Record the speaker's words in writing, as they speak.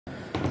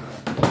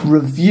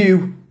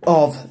review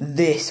of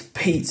this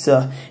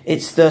pizza.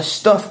 It's the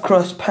stuffed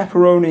crust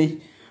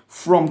pepperoni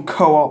from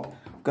Coop.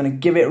 I'm going to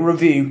give it a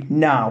review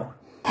now.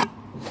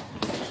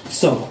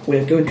 So,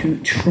 we're going to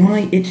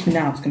try it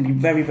now. It's going to be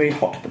very, very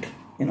hot, but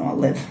you know, I'll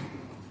live.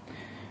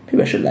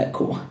 Maybe I should let it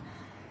cool.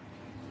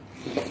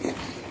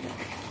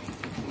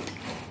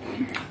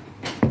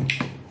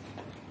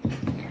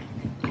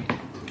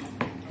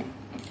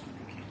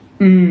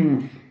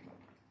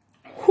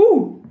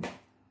 Whew.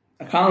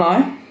 I can't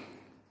lie.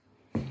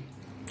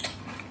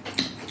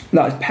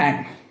 That is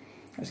pang.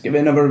 Let's give it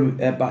another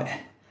bite.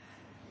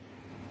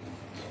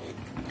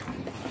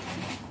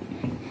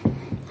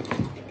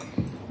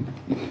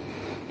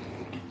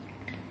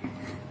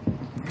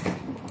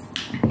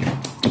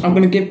 I'm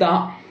going to give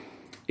that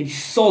a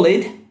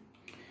solid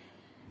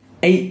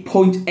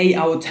 8.8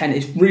 out of 10.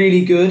 It's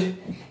really good.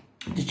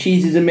 The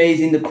cheese is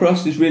amazing. The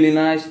crust is really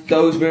nice.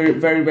 Dough's very,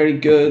 very, very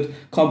good.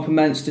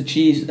 Complements the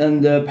cheese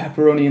and the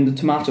pepperoni and the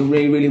tomato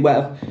really, really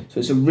well.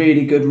 So it's a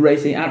really good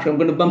rating. Actually, I'm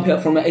going to bump it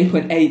up from an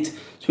 8.8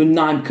 to a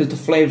 9 because the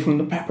flavour from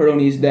the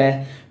pepperoni is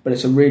there. But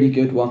it's a really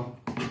good one.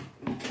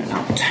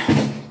 Out.